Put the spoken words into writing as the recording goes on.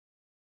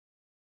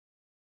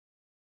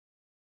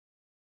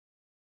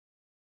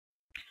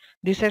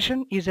This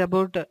session is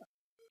about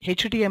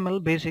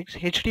HTML basics.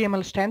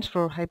 HTML stands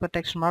for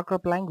Hypertext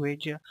Markup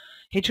Language.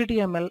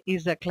 HTML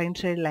is a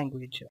client-side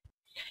language.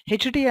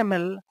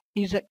 HTML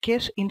is a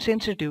case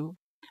insensitive.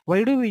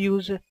 Why do we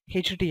use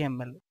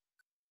HTML?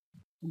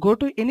 Go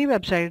to any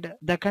website.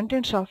 The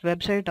contents of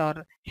website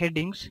are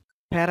headings,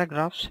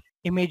 paragraphs,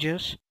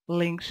 images,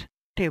 links,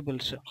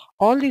 tables.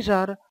 All these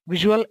are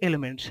visual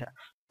elements.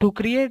 To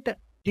create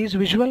these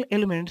visual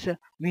elements,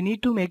 we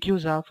need to make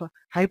use of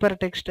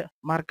hypertext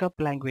markup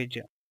language.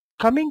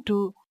 Coming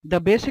to the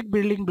basic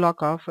building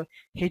block of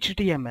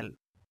HTML.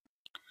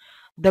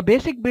 The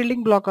basic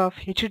building block of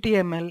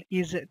HTML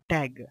is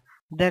tag.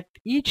 That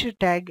each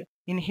tag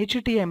in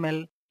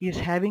HTML is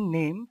having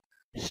name,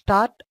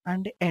 start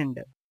and end.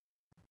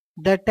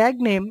 The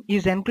tag name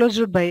is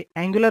enclosed by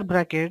angular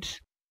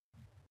brackets.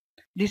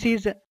 This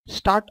is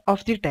start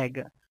of the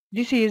tag.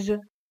 This is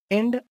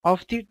end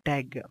of the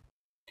tag.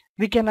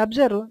 We can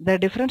observe the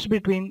difference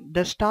between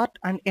the start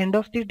and end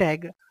of the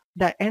tag.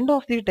 The end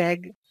of the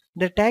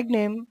tag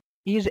name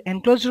is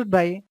enclosed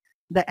by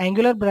the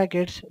angular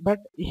brackets, but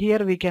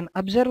here we can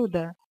observe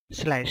the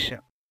slash.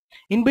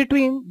 In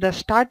between the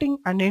starting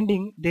and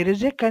ending there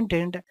is a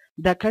content.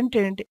 The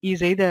content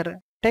is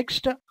either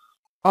text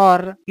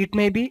or it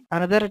may be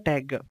another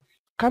tag.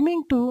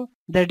 Coming to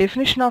the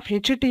definition of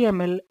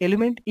HTML,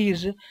 element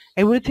is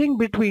everything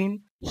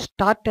between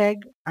start tag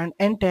and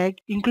end tag,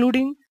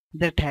 including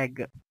the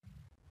tag.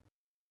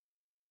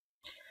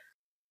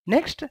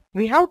 Next,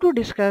 we have to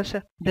discuss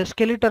the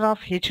skeleton of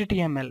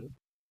HTML.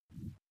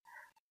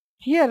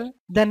 Here,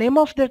 the name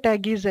of the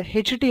tag is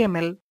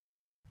HTML.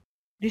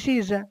 This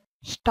is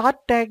start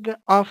tag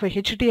of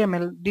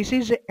HTML. This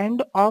is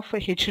end of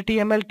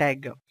HTML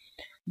tag.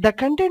 The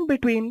content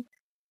between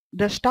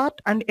the start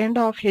and end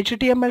of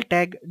HTML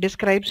tag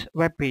describes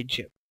web page.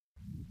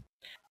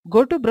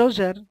 Go to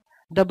browser.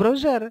 The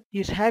browser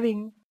is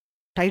having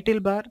title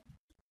bar,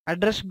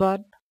 address bar,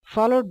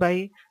 followed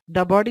by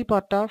the body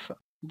part of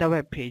the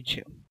web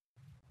page.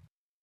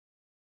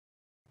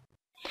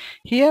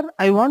 Here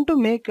I want to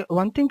make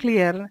one thing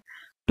clear.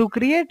 To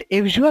create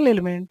a visual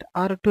element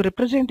or to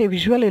represent a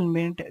visual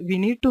element, we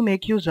need to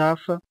make use of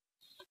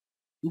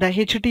the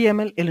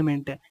HTML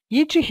element.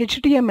 Each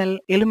HTML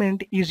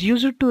element is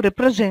used to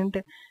represent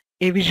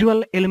a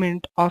visual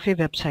element of a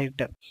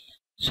website.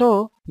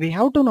 So we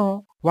have to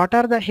know what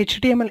are the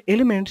HTML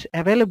elements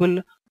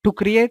available to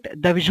create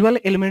the visual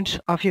elements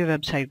of your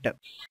website.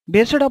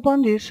 Based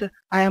upon this,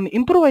 I am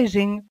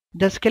improvising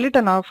the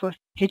skeleton of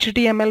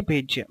HTML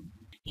page.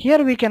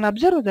 Here we can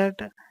observe that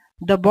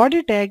the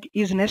body tag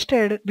is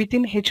nested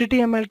within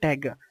HTML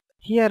tag.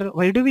 Here,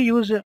 why do we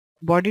use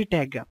body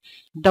tag?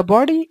 The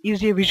body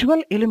is a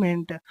visual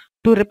element.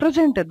 To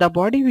represent the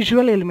body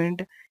visual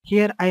element,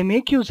 here I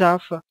make use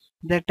of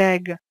the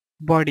tag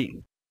body.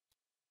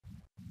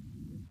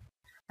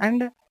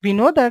 And we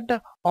know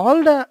that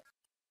all the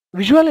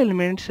visual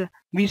elements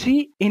we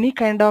see any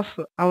kind of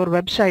our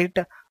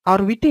website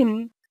are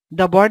within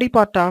the body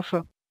part of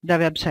the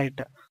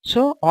website.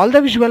 So all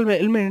the visual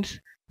elements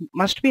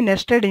must be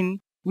nested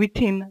in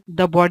within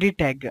the body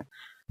tag.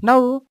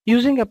 Now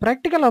using a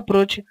practical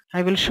approach,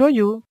 I will show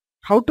you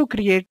how to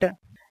create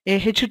a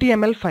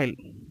HTML file.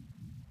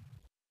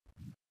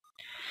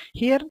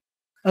 Here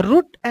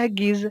root tag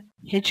is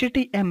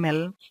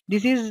HTML.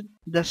 This is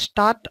the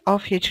start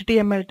of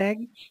HTML tag.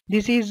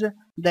 This is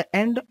the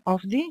end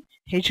of the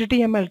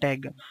HTML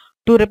tag.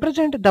 To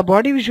represent the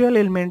body visual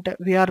element,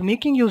 we are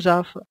making use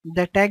of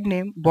the tag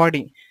name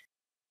body.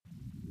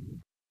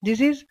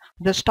 This is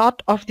the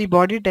start of the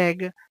body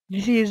tag.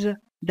 This is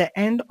the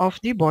end of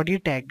the body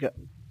tag.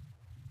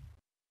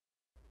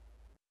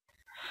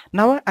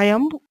 Now I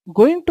am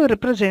going to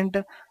represent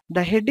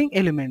the heading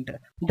element.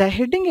 The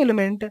heading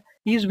element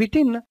is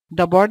within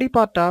the body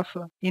part of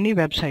any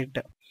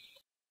website.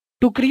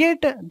 To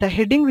create the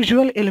heading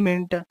visual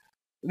element,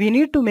 we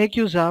need to make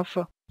use of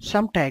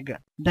some tag.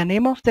 The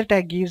name of the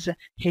tag is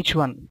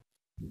h1.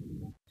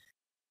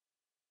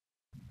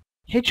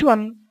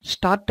 h1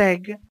 start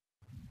tag,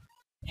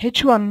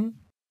 h1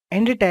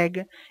 end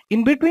tag.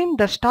 In between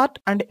the start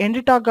and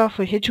end tag of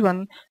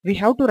h1, we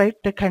have to write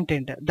the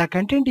content. The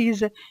content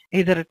is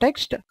either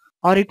text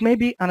or it may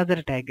be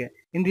another tag.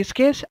 In this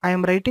case, I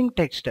am writing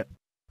text.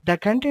 The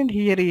content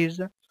here is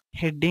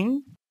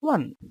heading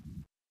 1.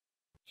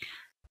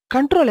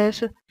 Control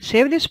S,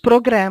 save this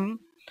program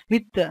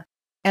with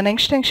an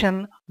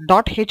extension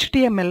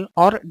 .html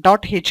or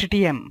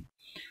 .htm.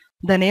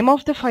 The name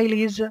of the file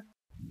is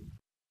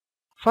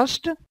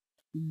first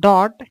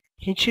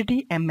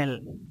 .html.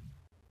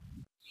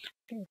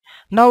 Okay.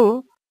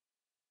 Now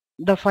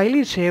the file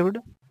is saved.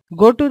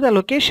 Go to the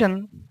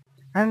location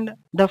and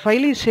the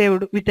file is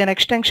saved with an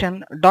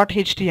extension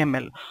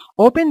 .html.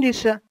 Open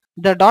this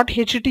the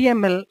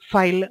 .html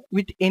file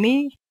with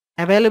any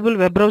available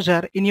web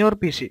browser in your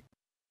PC.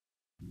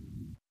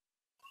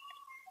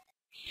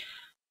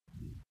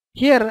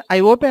 Here I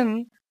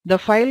open the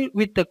file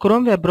with the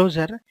Chrome web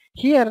browser.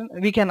 Here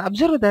we can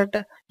observe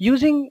that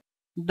using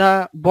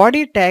the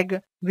body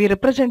tag, we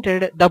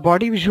represented the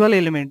body visual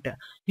element.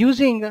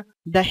 Using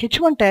the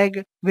h1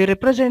 tag, we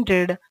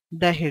represented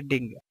the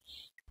heading.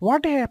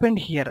 What happened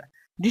here?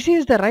 This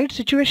is the right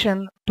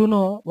situation to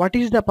know what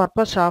is the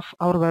purpose of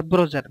our web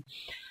browser.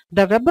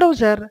 The web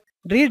browser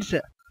reads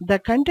the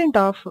content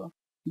of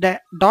the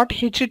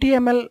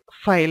 .html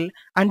file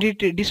and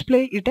it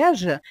display it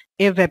as a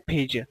web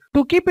page.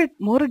 To keep it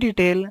more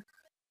detail,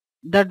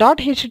 the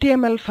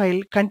 .html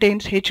file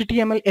contains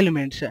HTML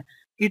elements.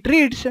 It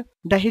reads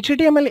the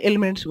HTML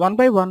elements one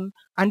by one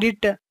and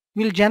it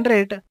will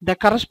generate the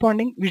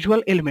corresponding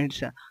visual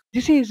elements.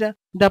 This is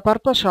the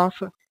purpose of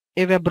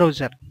a web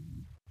browser.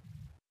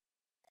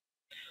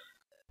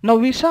 Now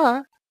we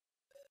saw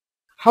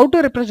how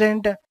to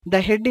represent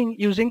the heading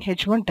using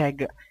h1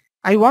 tag.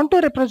 I want to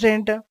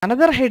represent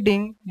another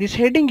heading. This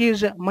heading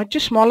is much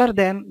smaller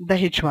than the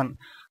h1.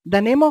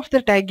 The name of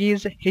the tag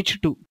is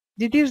h2.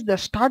 This is the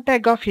start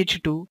tag of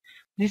h2.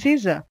 This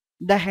is the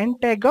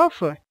end tag of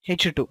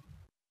h2.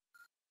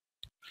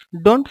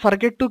 Don't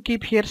forget to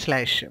keep here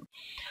slash.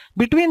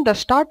 Between the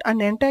start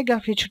and end tag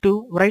of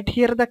h2, write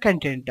here the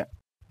content.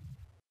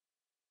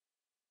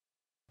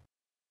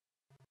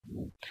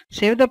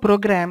 Save the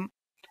program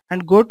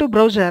and go to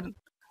browser.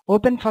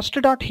 Open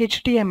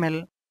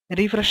first.html,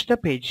 refresh the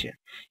page.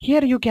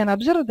 Here you can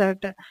observe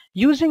that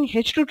using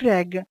h2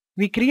 tag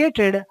we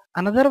created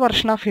another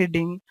version of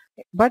heading,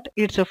 but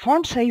its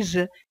font size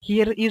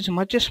here is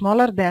much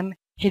smaller than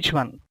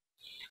h1.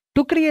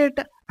 To create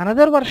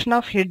another version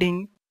of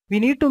heading, we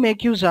need to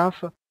make use of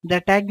the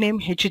tag name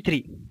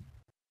h3.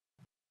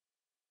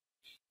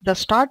 The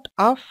start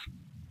of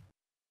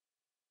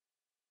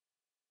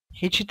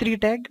h3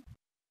 tag,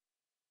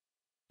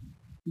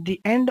 the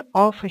end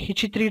of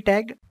h3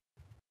 tag.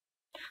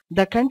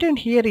 The content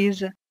here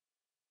is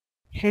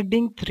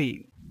heading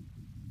 3.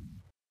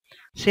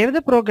 Save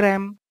the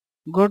program,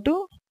 go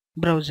to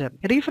browser,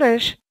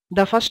 refresh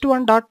the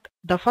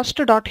first.html.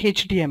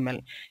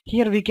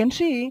 Here we can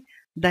see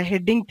the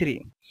heading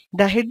 3.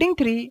 The heading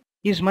 3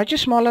 is much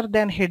smaller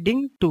than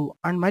heading 2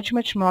 and much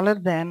smaller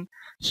than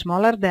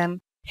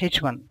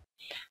h1.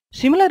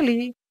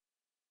 Similarly,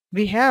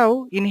 we have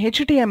in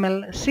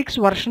HTML 6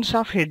 versions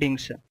of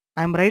headings.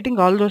 I am writing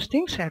all those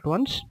things at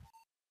once.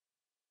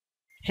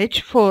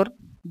 h4,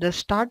 the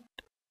start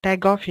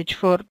tag of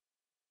h4,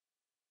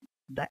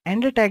 the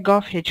end tag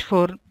of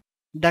h4,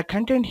 the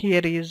content here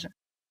is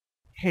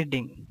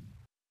heading.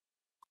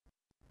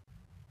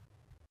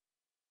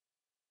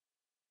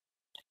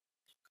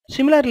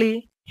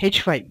 Similarly,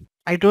 h5,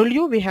 I told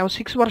you we have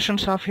 6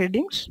 versions of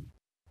headings.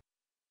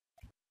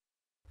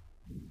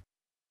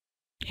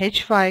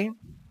 h5,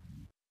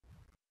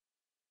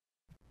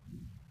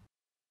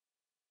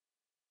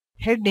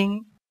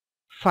 heading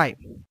 5.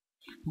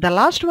 The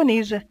last one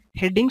is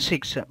heading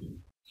 6.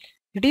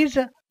 It is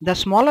the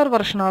smaller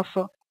version of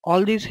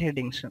all these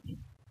headings.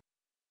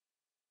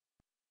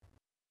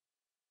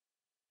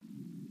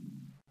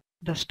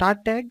 The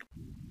start tag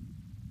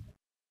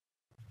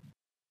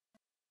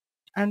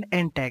and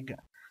end tag.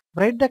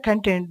 Write the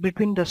content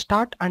between the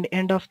start and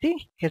end of the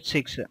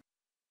h6.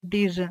 It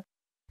is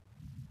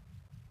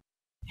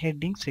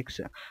heading 6.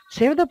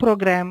 Save the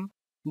program,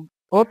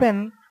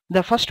 open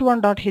the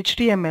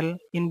first.html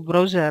in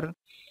browser,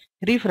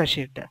 refresh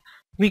it.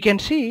 We can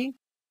see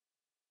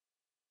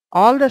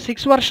all the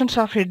 6 versions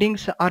of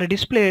headings are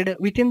displayed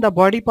within the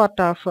body part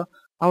of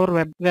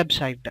our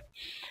website.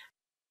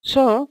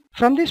 So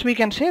from this we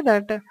can say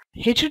that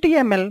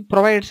HTML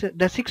provides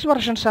the 6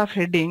 versions of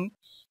heading.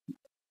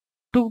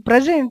 To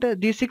present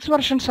these 6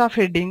 versions of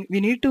heading, we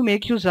need to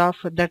make use of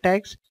the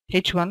tags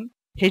h1,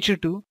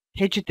 h2,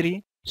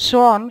 h3,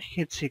 so on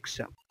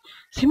h6.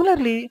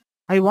 Similarly,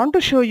 I want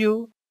to show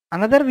you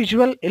another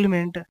visual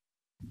element.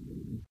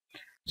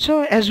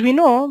 So as we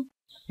know,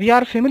 we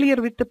are familiar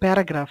with the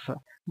paragraph.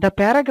 The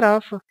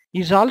paragraph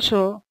is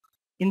also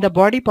in the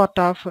body part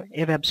of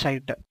a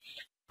website.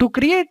 To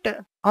create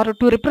or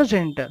to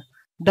represent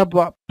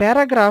the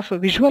paragraph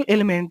visual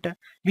element,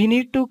 we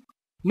need to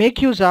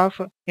make use of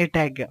a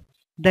tag.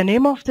 The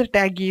name of the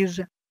tag is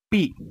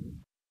P.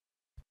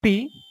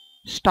 P,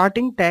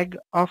 starting tag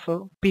of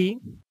P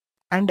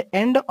and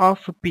end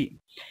of P.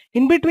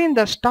 In between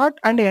the start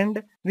and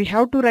end, we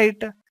have to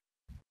write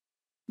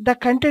the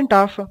content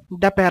of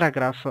the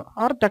paragraph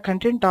or the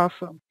content of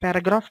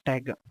paragraph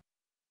tag.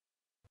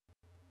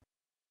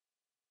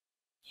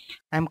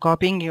 I am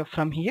copying it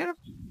from here.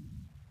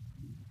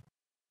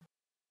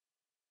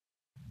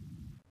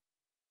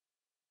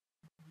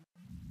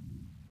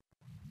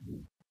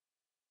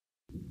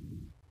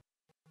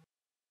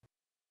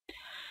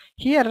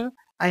 Here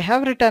I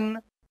have written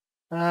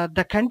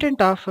the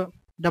content of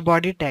the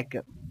body tag.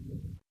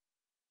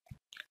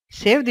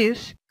 Save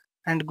this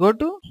and go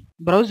to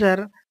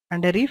browser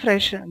and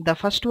refresh the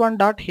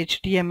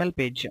first.html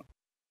page.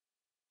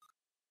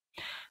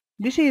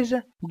 This is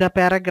the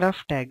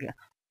paragraph tag.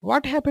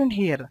 What happened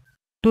here?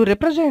 To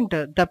represent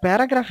the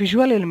paragraph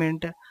visual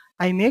element,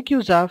 I make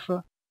use of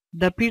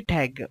the P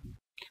tag.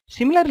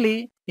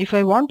 Similarly, if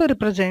I want to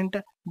represent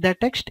the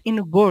text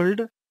in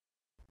bold,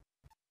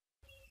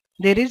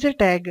 there is a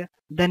tag.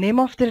 The name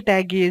of the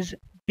tag is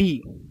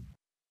B.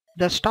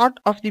 The start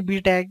of the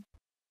B tag,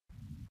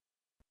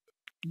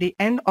 the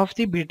end of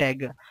the B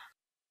tag.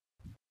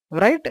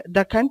 Write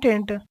the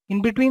content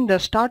in between the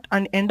start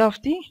and end of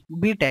the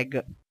B tag.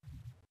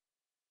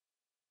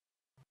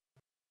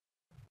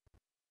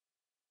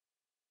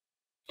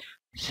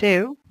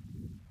 Save.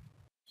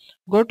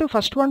 Go to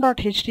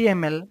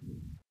first1.html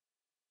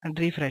and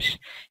refresh.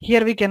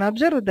 Here we can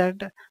observe that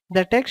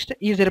the text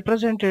is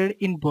represented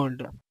in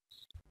bold.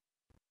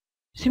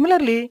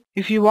 Similarly,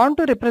 if you want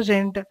to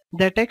represent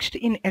the text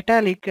in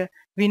italic,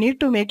 we need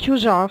to make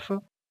use of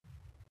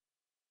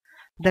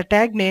the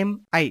tag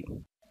name I.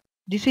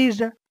 This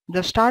is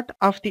the start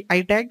of the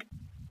I tag.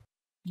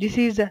 This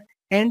is the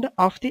end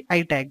of the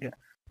I tag.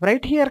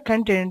 Write here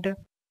content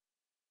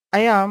I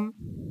am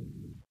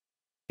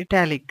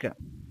italic.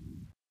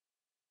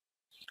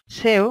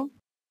 Save.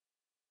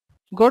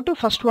 Go to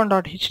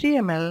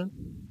first1.html,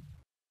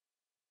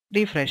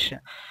 refresh.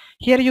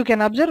 Here you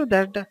can observe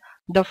that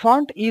the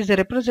font is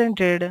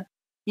represented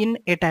in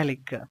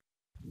italic.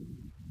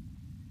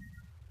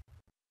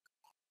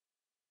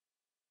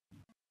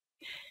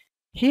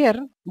 Here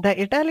the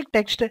italic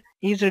text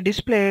is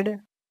displayed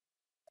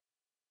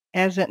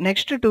as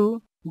next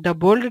to the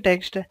bold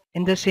text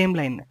in the same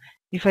line.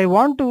 If I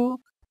want to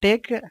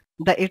take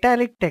the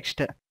italic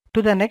text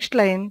to the next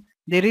line,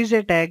 there is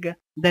a tag.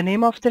 The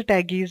name of the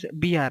tag is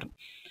BR.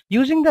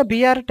 Using the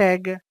BR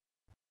tag,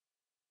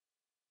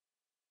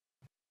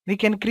 we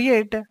can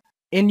create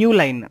a new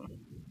line.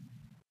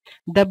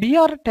 The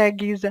BR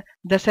tag is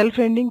the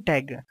self-ending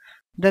tag.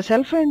 The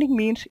self-ending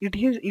means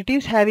it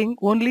is having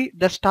only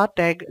the start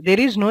tag. There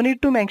is no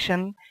need to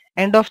mention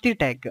end of the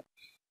tag.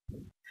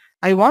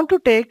 I want to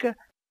take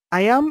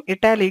I am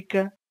italic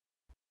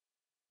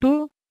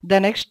to the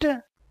next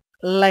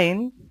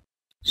line.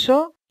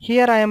 So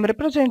here I am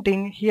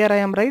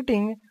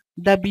writing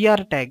the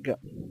BR tag.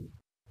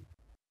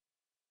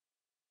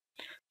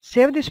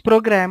 Save this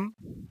program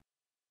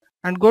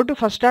and go to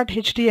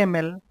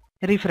first.html,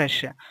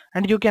 refresh,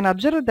 and you can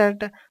observe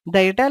that the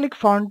italic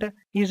font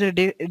is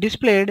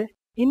displayed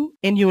in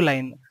a new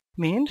line.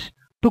 Means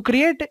to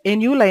create a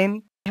new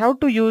line, we have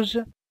to use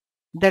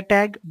the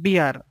tag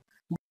BR.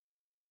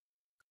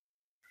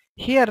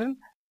 Here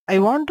I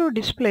want to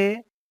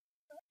display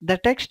the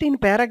text in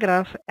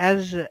paragraph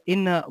as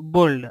in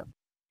bold.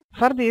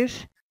 For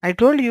this, I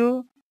told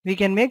you we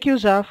can make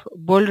use of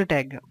bold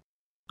tag.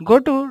 Go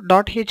to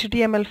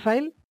 .html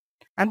file,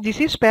 and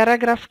this is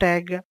paragraph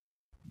tag.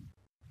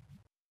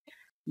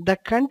 The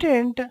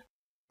content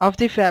of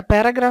the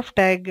paragraph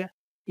tag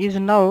is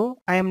now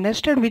I am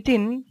nested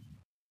within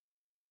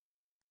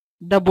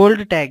the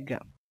bold tag.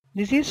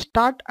 This is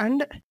start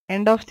and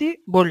end of the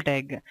bold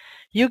tag.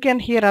 You can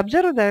here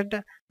observe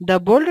that the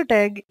bold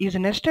tag is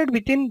nested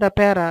within the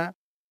para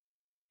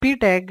P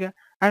tag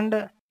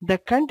and the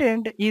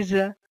content is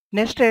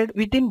nested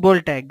within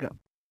bold tag.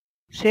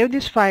 Save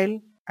this file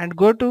and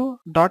go to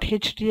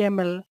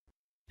 .html,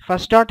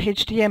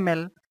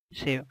 first.html,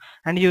 save,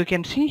 and you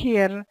can see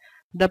here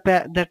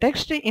the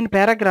text in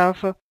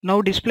paragraph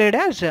now displayed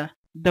as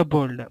the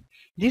bold.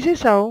 This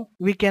is how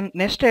we can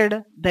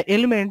nested the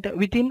element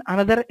within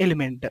another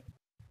element.